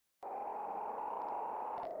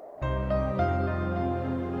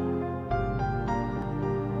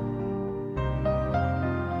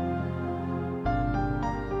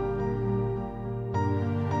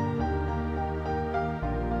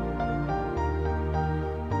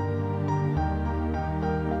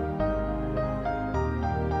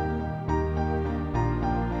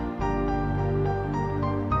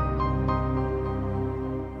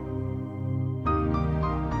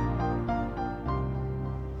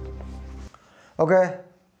Okay.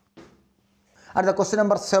 At the question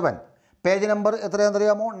number 7, page number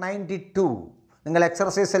 92. നിങ്ങൾ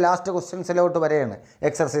exercise last questions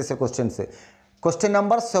exercise questions. Question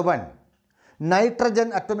number 7. Nitrogen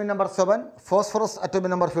atomic number 7, phosphorus atomic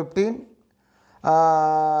number 15,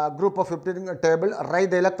 group of 15 table. Write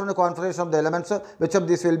the electronic configuration of the elements. Which of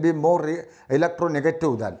these will be more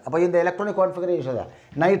electronegative than? Appo in the electronic configuration,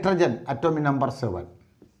 nitrogen atomic number 7,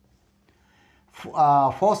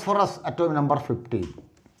 phosphorus atomic number 15.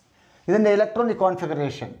 Then the electronic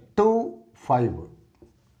configuration 2, 5.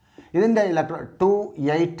 Then the electron 2,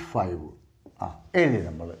 8, 5.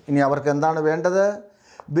 Ini avarku endana vendathu?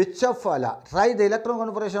 Which of write the electron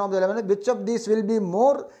configuration of the element. Which of these will be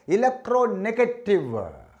more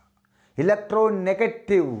electronegative?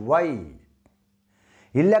 Electronegative. Why?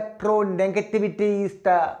 Electronegativity is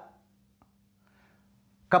the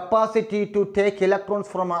capacity to take electrons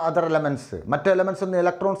from other elements. Matte elements on the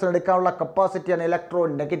electrons edukkanulla capacity and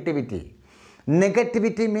electronegativity.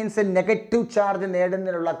 Negativity means a negative charge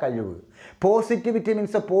നേടുന്നതിനുള്ള കഴിവ്. Positivity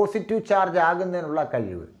means a positive charge ആകുന്നതിനുള്ള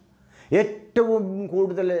കഴിവ്. ഏറ്റവും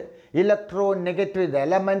കൂടുതൽ electronegativity, the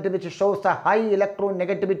element which shows a high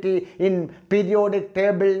electronegativity in periodic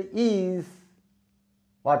table is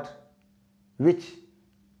what? Which?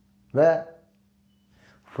 Where?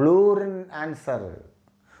 Fluorine answer.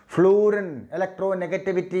 Fluorine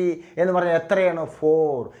electronegativity എന്ന് പറഞ്ഞാൽ എത്രയാണ്?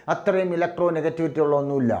 4. അത്രയും electronegativity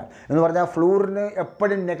ഉള്ളതൊന്നുമില്ല എന്ന് പറഞ്ഞാൽ ഫ്ലൂറിന്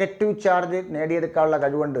എപ്പോഴും നെഗറ്റീവ് ചാർജ് നേടിയെടുക്കാനുള്ള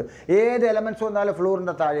കഴിവുണ്ട്. ഏത് എലമെൻറ്റ്സ് വന്നാലും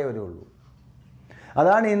ഫ്ലൂറിൻ്റെ താഴെ വരുള്ളൂ.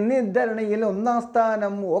 അതാണ് ഇന്ന് ഇതരണയിൽ ഒന്നാം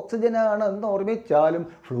സ്ഥാനം ഓക്സിജനാണ് എന്ന് ഓർമ്മിച്ചാലും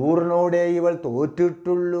ഫ്ലൂറിനോടെ ഇവൾ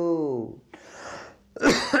തോറ്റിട്ടുള്ളൂ.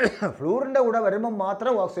 ഫ്ലൂറിൻ്റെ കൂടെ വരുമ്പോൾ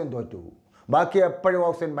മാത്രം ഓക്സിജൻ തോറ്റു. ബാക്കി എപ്പോഴും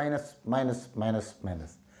oxygen minus minus minus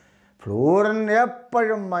minus. Fluorine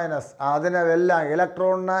എപ്പോഴും മൈനസ്. അതിനെല്ലാം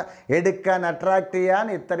ഇലക്ട്രോണിനെ എടുക്കാൻ അട്രാക്റ്റ് ചെയ്യാൻ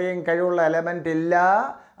ഇത്രയും കഴിവുള്ള എലമെൻ്റ് ഇല്ല.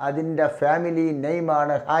 അതിൻ്റെ ഫാമിലി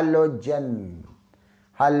നെയിമാണ് ഹാലോജൻ.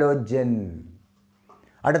 ഹാലോജൻ.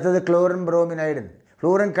 അടുത്തത് ക്ലോറിൻ ബ്രോമിനൈഡ്.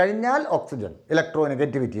 ഫ്ലൂറിൻ കഴിഞ്ഞാൽ ഓക്സിജൻ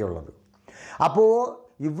ഇലക്ട്രോനെഗറ്റിവിറ്റി ഉള്ളത്. അപ്പോൾ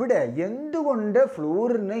ഇവിടെ എന്തുകൊണ്ട്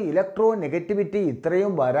ഫ്ലൂറിന് ഇലക്ട്രോനെഗറ്റിവിറ്റി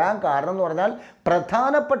ഇത്രയും വരാൻ കാരണം എന്ന് പറഞ്ഞാൽ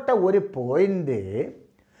പ്രധാനപ്പെട്ട ഒരു point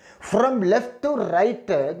from left to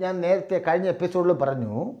right. ഞാൻ നേരത്തെ കഴിഞ്ഞ എപ്പിസോഡിൽ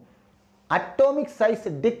പറഞ്ഞു, atomic size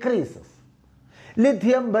decreases.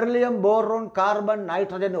 Lithium, beryllium, boron, carbon,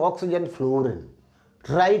 nitrogen, oxygen, fluorine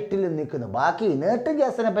റൈറ്റിൽ നിൽക്കുന്നു. ബാക്കി ഇനേർട്ട്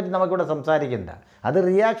ഗ്യാസിനെ പറ്റി നമുക്കിവിടെ സംസാരിക്കണ്ട. അത്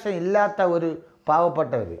റിയാക്ഷൻ ഇല്ലാത്ത ഒരു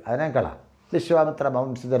പാവപ്പെട്ടവർ, അതിനേക്കളാം വിശ്വാമിത്ര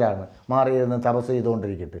വംശജരാണ് മാറിയിരുന്ന് തപസ്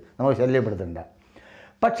ചെയ്തുകൊണ്ടിരിക്കട്ടെ, നമുക്ക് ശല്യപ്പെടുത്തണ്ട.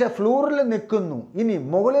 പക്ഷെ ഫ്ലൂറിൽ നിൽക്കുന്നു. ഇനി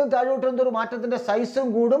മുകളിൽ താഴോട്ട് എന്തൊരു മാറ്റത്തിൻ്റെ സൈസും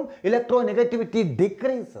കൂടും. Electronegativity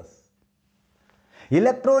decreases.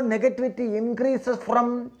 Electronegativity increases from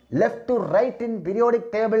left to right in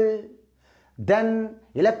periodic table. Then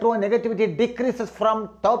electronegativity decreases from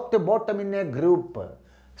top to bottom in a group.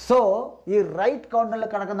 So, ഈ റൈറ്റ് കോർണറിൽ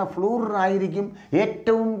കിടക്കുന്ന ഫ്ലൂറിനായിരിക്കും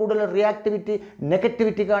ഏറ്റവും കൂടുതൽ റിയാക്ടിവിറ്റി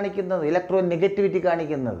നെഗറ്റിവിറ്റി കാണിക്കുന്നത്, ഇലക്ട്രോനെഗറ്റിവിറ്റി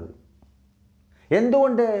കാണിക്കുന്നത്.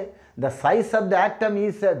 എന്തുകൊണ്ട്? The size of the atom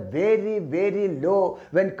is very very low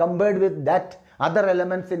when compared with that other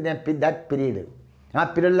elements in that period. ആ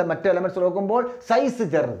പീരീഡിലെ മറ്റു എലമെൻറ്റ്സ് നോക്കുമ്പോൾ സൈസ്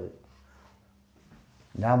ചെറുത്.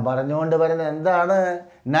 ഞാൻ പറഞ്ഞുകൊണ്ട് വരുന്നത് എന്താണ്?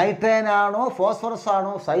 നൈട്രജൻ ആണോ ഫോസ്ഫറസ്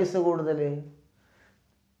ആണോ സൈസ് കൂടുതൽ?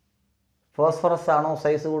 ഫോസ്ഫറസ് ആണോ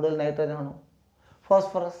സൈസ് കൂടുതൽ? നൈട്രജൻ ആണോ?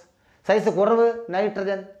 ഫോസ്ഫറസ്. സൈസ് കുറവ്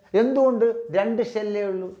നൈട്രജൻ. എന്തുകൊണ്ട്? 2 ഷെല്ലേ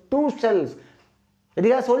ഉള്ളൂ. 2 shells. It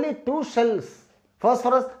has only 2 shells.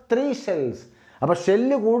 Phosphorus 3 shells. അപ്പോൾ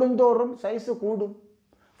ഷെല്ല് കൂടുന്തോറും സൈസ് കൂടും.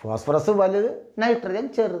 ഫോസ്ഫറസ് വലുത്, നൈട്രജൻ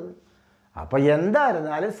ചെറുത്. അപ്പോൾ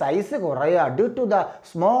എന്തായിരുന്നാലും സൈസ് കുറയുക. Due to the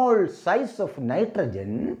small size of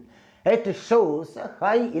nitrogen it shows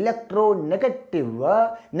high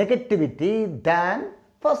negativity than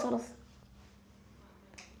phosphorus.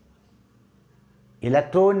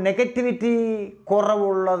 Electronegativity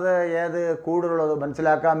കുറവുള്ളത് ഏത്, കൂടുതലുള്ളത്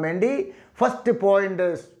മനസ്സിലാക്കാൻ വേണ്ടി first point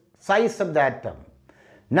size of the atom.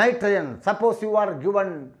 Nitrogen, suppose you are given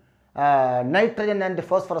nitrogen and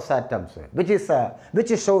phosphorus atoms,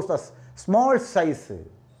 which shows us small size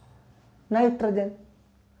nitrogen.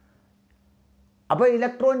 അപ്പോൾ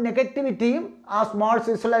ഇലക്ട്രോനെഗറ്റിവിറ്റിയും ആ small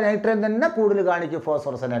സൈസുള്ള nitrogen തന്നെ കൂടുതൽ കാണിക്കും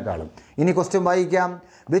ഫോസ്ഫറസിനേക്കാളും. ഇനി ക്വസ്റ്റ്യൻ വായിക്കാം.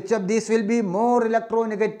 Which of these will be more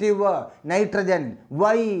electronegative? Nitrogen.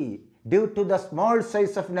 Y? Due to the small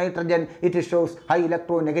size of nitrogen it shows high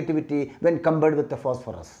electronegativity when compared with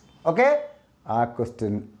phosphorus. Okay, ആ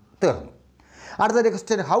question തീർന്നു. അടുത്തൊരു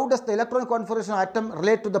question. How does the electronic configuration atom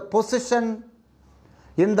relate to the position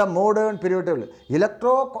in the modern periodic table?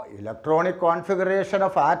 Electronic configuration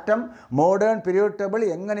of atom modern periodic table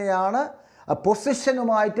എങ്ങനെയാണ്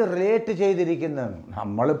പൊസിഷനുമായിട്ട് relate ചെയ്തിരിക്കുന്നതാണ്.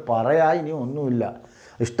 നമ്മൾ പറയാൻ ഇനി ഒന്നുമില്ല,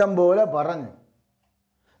 ഇഷ്ടം പോലെ പറഞ്ഞ്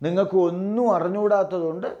നിങ്ങൾക്ക് ഒന്നും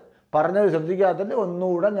അറിഞ്ഞുകൂടാത്തതുകൊണ്ട് പറഞ്ഞത് ശ്രദ്ധിക്കാത്തതുകൊണ്ട്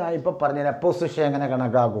ഒന്നുകൂടെ ഞാൻ ഇപ്പോൾ പറഞ്ഞുതരാം പൊസിഷൻ എങ്ങനെ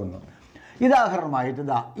കണക്കാക്കുന്നു. ഉദാഹരണമായിട്ട്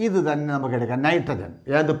ഇത് തന്നെ നമുക്ക് എടുക്കാം. നൈട്രജൻ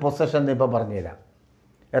ഏത് പൊസിഷൻ ഇപ്പോൾ പറഞ്ഞുതരാം.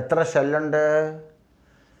 എത്ര ഷെല്ലുണ്ട്?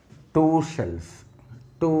 2 shells.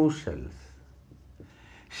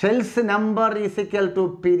 Shells number is equal to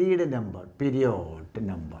period number.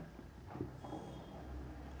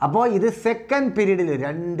 അപ്പോൾ ഇത് സെക്കൻഡ് പീരീഡിൽ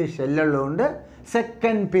 2 ഷെല്ലുള്ളതുകൊണ്ട്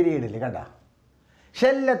സെക്കൻഡ് പീരീഡിൽ കണ്ട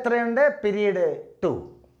ഷെല്ല് എത്രയുണ്ട്? പീരീഡ് 2.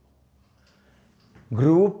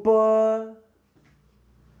 ഗ്രൂപ്പ്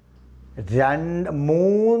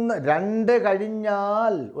 2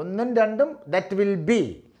 കഴിഞ്ഞാൽ 1ഉം 2ഉം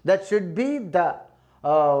that should be the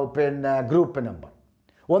group number.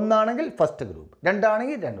 1 ആണെങ്കിൽ ഫസ്റ്റ് ഗ്രൂപ്പ്, 2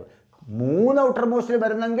 ആണെങ്കിൽ 2. 3 ഔട്ടർ മോസ്റ്റിൽ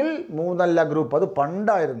വരുന്നെങ്കിൽ 3 അല്ല ഗ്രൂപ്പ്. അത്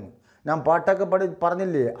പണ്ടായിരുന്നു, ഞാൻ പാട്ടൊക്കെ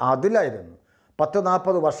പറഞ്ഞില്ലേ, അതിലായിരുന്നു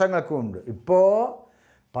 10-40 വർഷങ്ങൾക്ക് മുമ്പ്. ഇപ്പോൾ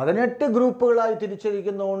 18 ഗ്രൂപ്പുകളായി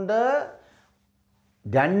തിരിച്ചിരിക്കുന്നതുകൊണ്ട്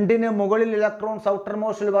 2ന് മുകളിൽ ഇലക്ട്രോൺസ് ഔട്ടർ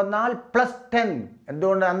മോസ്റ്റിൽ വന്നാൽ +10.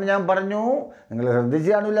 എന്തുകൊണ്ട്? അന്ന് ഞാൻ പറഞ്ഞു, നിങ്ങൾ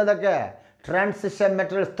ശ്രദ്ധിച്ചാണില്ല അതൊക്കെ. ട്രാൻസിഷൻ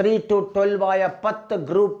മെറ്റീരിയൽസ് 3 to 12 ആയ 10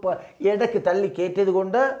 ഗ്രൂപ്പ് ഇടയ്ക്ക് തള്ളി കയറ്റിയത്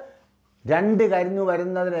കൊണ്ട് 2 കരിഞ്ഞു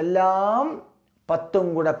വരുന്നതിനെല്ലാം 10ഉം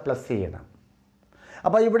കൂടെ പ്ലസ് ചെയ്യണം.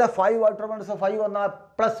 അപ്പോൾ ഇവിടെ 5 ഔട്ടർ മോസ്റ്റ് 5 വന്നാൽ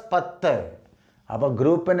 +10. അപ്പോൾ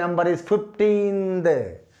group number is 15th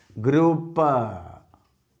group.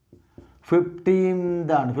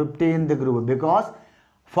 15th group, because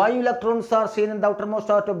 5 electrons are seen in the outermost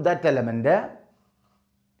part of that element,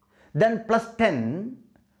 then +10,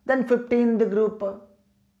 then 15th group.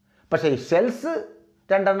 പക്ഷേ ഷെൽസ്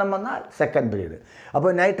 2 വന്നാൽ സെക്കൻഡ് പീരീഡ്. അപ്പോൾ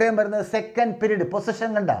നൈട്രജൻ വരുന്നത് സെക്കൻഡ് പീരീഡ്. പൊസിഷൻ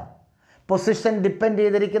കണ്ട, position depend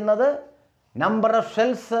ചെയ്തിരിക്കുന്നത് number of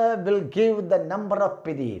shells will give the number of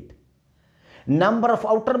period. Number of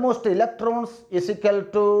outermost electrons is equal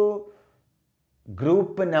to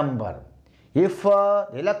group number. If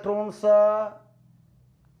electrons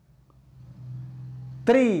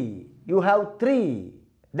 3, you have 3,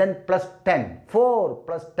 then +10, 4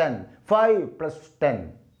 +10, 5 +10,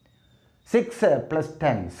 6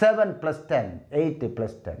 +10, 7 +10, 8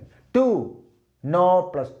 +10, 2 no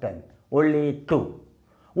 +10, only 2,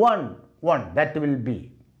 1 that will be,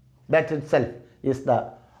 that itself is the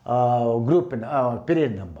group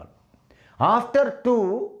period number. After 2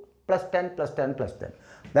 +10 +10 +10.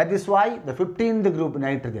 That is why the 15th group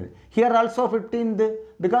nitrogen. Here also 15th,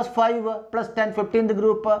 because 5 +10 15th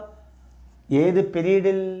group. ഏത്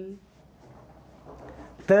പീരീഡിൽ?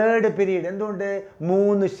 Third period. എന്തുകൊണ്ട്?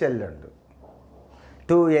 3 ഷെല്ലുണ്ട്.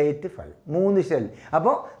 2, 8, 5 3 shell.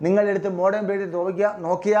 അപ്പോൾ നിങ്ങളെടുത്ത് modern period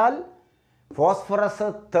നോക്കിയാൽ phosphorus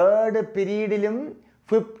third പീരീഡിലും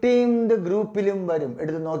 15th ഗ്രൂപ്പിലും വരും.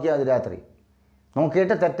 എടുത്ത് നോക്കിയാൽ അത് രാത്രി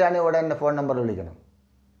നോക്കിയിട്ട് തെറ്റാണെങ്കിൽ ഉടനെ എൻ്റെ ഫോൺ നമ്പർ വിളിക്കണം.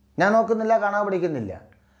 ഞാൻ നോക്കുന്നില്ല, കാണാൻ പഠിക്കുന്നില്ല.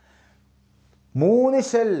 3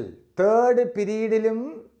 ഷെൽ തേർഡ് പീരീഡിലും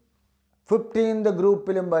 15th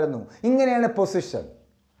ഗ്രൂപ്പിലും വരുന്നു. ഇങ്ങനെയാണ് പൊസിഷൻ.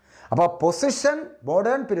 അപ്പോൾ position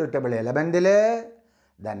modern periodic table എലമെൻറ്റിൽ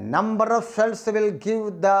the number of shells will give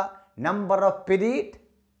the number of period,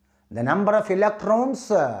 the number of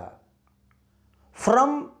electrons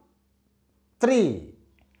from 3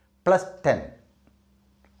 +10.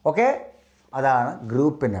 Okay, അതാണ്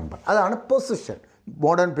ഗ്രൂപ്പ് നമ്പർ, അതാണ് പൊസിഷൻ.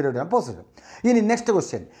 Modern period position. ഇനി next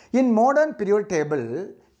question. In modern period table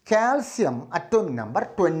calcium atomic number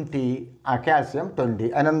 20. Calcium 20.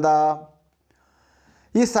 അതിനെന്താ?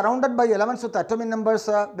 ഈ surrounded by elements with atomic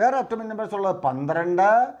numbers. വേറെ atomic numbers ഉള്ളത് 12,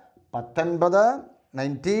 19,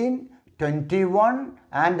 19, 21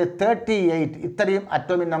 and 38. ഇത്രയും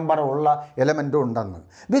atomic number ഉള്ള എലമെൻറ്റും ഉണ്ടെന്ന്.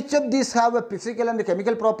 Which of these have A physical and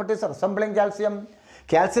chemical properties resembling calcium?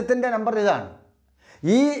 കാൽസ്യത്തിൻ്റെ number ഇതാണ്.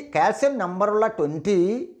 ഈ calcium നമ്പറുള്ള 20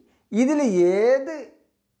 ഇതിൽ ഏത്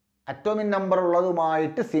atomic number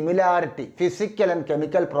ഉള്ളതുമായിട്ട് similarity, physical and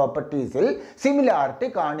chemical പ്രോപ്പർട്ടീസിൽ similarity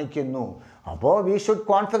കാണിക്കുന്നു. അപ്പോൾ we should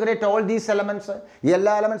കോൺഫിഗറേറ്റ് all these elements. ഈ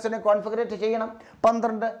എല്ലാ എലമെൻറ്റ്സിനെ കോൺഫിഗറേറ്റ് ചെയ്യണം.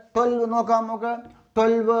 12, 12 നോക്കാം നമുക്ക്.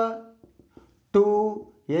 12, 2,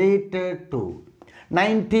 8, 2,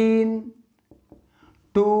 19,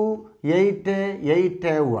 2, 8,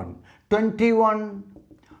 8, 1, 21,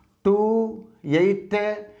 2, 8,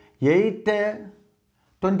 8,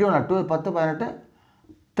 21, 2, 10, 18,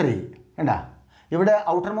 3. വേണ്ട, ഇവിടെ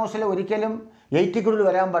ഔട്ടർ മോസ്റ്റിൽ ഒരിക്കലും 8 കൂടുതൽ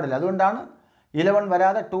വരാൻ പാടില്ല. അതുകൊണ്ടാണ് 11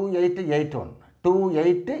 വരാതെ 2, 8, 8, 1, 2,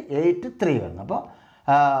 8, 8, 3 വരുന്നു. അപ്പോൾ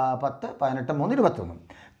 10, 18, 3, 21,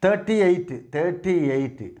 38,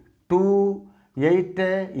 38, 2, 8,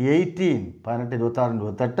 18, 18, 26,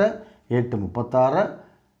 28, 8, 36,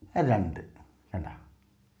 2. വേണ്ട,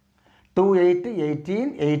 2, 8, 18,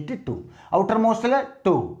 8, 2. ഔട്ടർമോസ്റ്റിൽ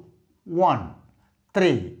 2, 1,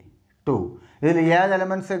 3, 2. ഇതിൽ ഏത്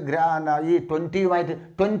എലമെൻറ്റ്സ് ഈ 20യുമായിട്ട്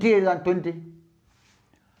 20 എഴുതാൻ 20,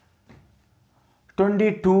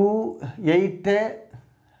 22, 8,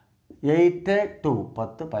 8, 2,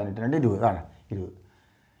 10, 18, 2, 20 ആണ് 20.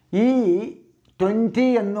 ഈ 20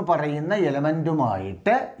 എന്ന് പറയുന്ന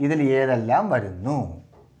എലമെൻറ്റുമായിട്ട് ഇതിൽ ഏതെല്ലാം വരുന്നു?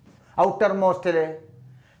 ഔട്ടർ മോസ്റ്റിൽ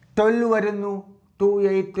 12 വരുന്നു, 2,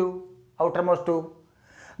 8, 2, ഔട്ടർ മോസ്റ്റ് 2.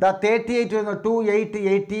 38 വരുന്നു, 2, 8,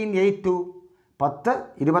 18, 8, 2, 10,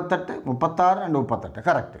 28, 36, 2, 38,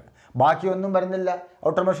 കറക്റ്റ്. ബാക്കിയൊന്നും വരുന്നില്ല.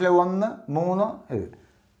 ഔട്ടർ മോസ്റ്റിൽ 1, 3 ഇത്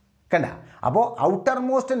കണ്ട. അപ്പോൾ outer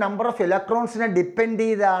most number of ഇലക്ട്രോൺസിനെ depend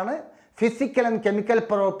ചെയ്താണ് physical and chemical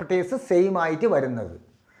properties same ആയിട്ട് വരുന്നത്.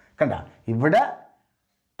 കണ്ട, ഇവിടെ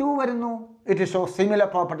 2 വരുന്നു, ഇറ്റ് ഷോ സിമിലർ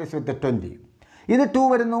പ്രോപ്പർട്ടീസ് വിത്ത് 20. ഇത് 2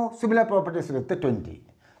 വരുന്നു, സിമിലർ പ്രോപ്പർട്ടീസ് വിത്ത് 20.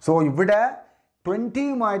 സോ ഇവിടെ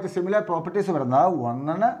 20യുമായിട്ട് സിമിലർ പ്രോപ്പർട്ടീസ് വരുന്നത്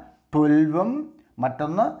ഒന്നിന് 12ഉം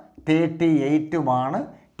മറ്റൊന്ന് 38ഉമാണ്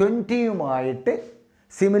 20യുമായിട്ട്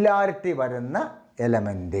സിമിലാരിറ്റി വരുന്ന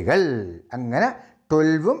എലമെൻറ്റുകൾ. അങ്ങനെ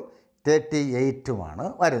 12ഉം 38ഉമാണ്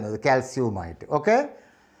വരുന്നത് കാൽസ്യവുമായിട്ട്. ഓക്കെ,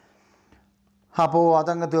 അപ്പോൾ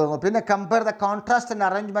അതങ്ങ് തീർന്നു. പിന്നെ compare the contrast and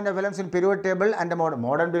arrangement of elements in periodic table and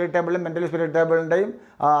modern periodic ടേബിളും മെൻ്റലിസ്റ്റ് പീരിയോഡിക് ടേബിളിൻ്റെയും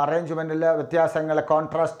അറേഞ്ച്മെൻറ്റിലെ വ്യത്യാസങ്ങളെ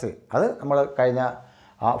കോൺട്രാസ്റ്റ് അത് നമ്മൾ കഴിഞ്ഞ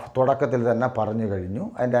തുടക്കത്തിൽ തന്നെ പറഞ്ഞു കഴിഞ്ഞു.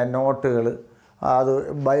 അതിൻ്റെ നോട്ടുകൾ അത്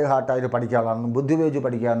ബൈ ഹാർട്ടായിട്ട് പഠിക്കാനുള്ളതാണ്, ബുദ്ധി ഉപയോഗിച്ച്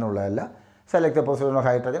പഠിക്കാമെന്നുള്ളതല്ല. Select position of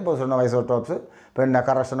hydrogen, position of isotopes, പിന്നെ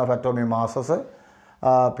കറക്ഷൻ ഓഫ് അറ്റോമിക് മാസസ്,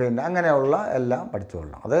 പിന്നെ അങ്ങനെയുള്ള എല്ലാം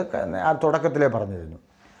പഠിച്ചുകൊള്ളണം. അത് ആ തുടക്കത്തിലേ പറഞ്ഞു കഴിഞ്ഞു.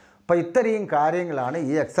 അപ്പോൾ ഇത്രയും കാര്യങ്ങളാണ്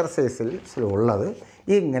ഈ എക്സർസൈസിലുള്ളത്.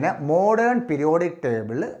 ഇങ്ങനെ മോഡേൺ പീരിയോഡിക്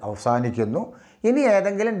ടേബിൾ അവസാനിക്കുന്നു. ഇനി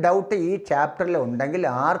ഏതെങ്കിലും ഡൗട്ട് ഈ ചാപ്റ്ററിൽ ഉണ്ടെങ്കിൽ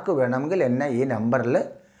ആർക്ക് വേണമെങ്കിൽ എന്നെ ഈ നമ്പറിൽ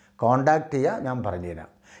കോൺടാക്റ്റ് ചെയ്യുക, ഞാൻ പറഞ്ഞുതരാം.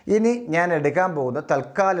 ഇനി ഞാൻ എടുക്കാൻ പോകുന്ന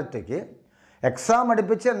തൽക്കാലത്തേക്ക് എക്സാം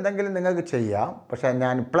അടുപ്പിച്ച് എന്തെങ്കിലും നിങ്ങൾക്ക് ചെയ്യാം. പക്ഷേ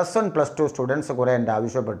ഞാൻ +1, +2 സ്റ്റുഡൻസ് കുറേ എൻ്റെ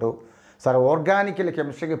ആവശ്യപ്പെട്ടു, സാർ ഓർഗാനിക്കൽ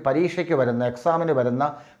കെമിസ്ട്രിക്ക് പരീക്ഷയ്ക്ക് വരുന്ന എക്സാമിന് വരുന്ന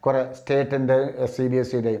കുറേ സ്റ്റേറ്റിൻ്റെ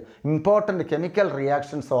CBSEയുടെയും ഇമ്പോർട്ടൻ്റ് കെമിക്കൽ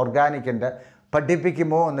റിയാക്ഷൻസ് ഓർഗാനിക്കിൻ്റെ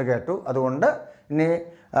പഠിപ്പിക്കുമോ എന്ന് കേട്ടു. അതുകൊണ്ട് ഇനി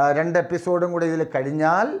 2 എപ്പിസോഡും കൂടി ഇതിൽ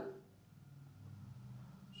കഴിഞ്ഞാൽ,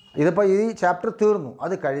 ഇതിപ്പോൾ ഈ ചാപ്റ്റർ തീർന്നു,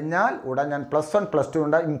 അത് കഴിഞ്ഞാൽ ഉടൻ ഞാൻ +1, +2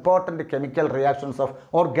 ഉണ്ട് important chemical reactions of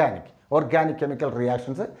organic chemical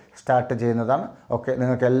reactions start ചെയ്യുന്നതാണ്. ഓക്കെ,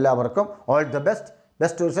 നിങ്ങൾക്ക് എല്ലാവർക്കും all the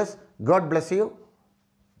best wishes. God bless you,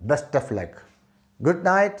 best of luck. Good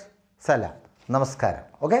night, സലാം, നമസ്കാരം.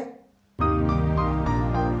 ഓക്കെ.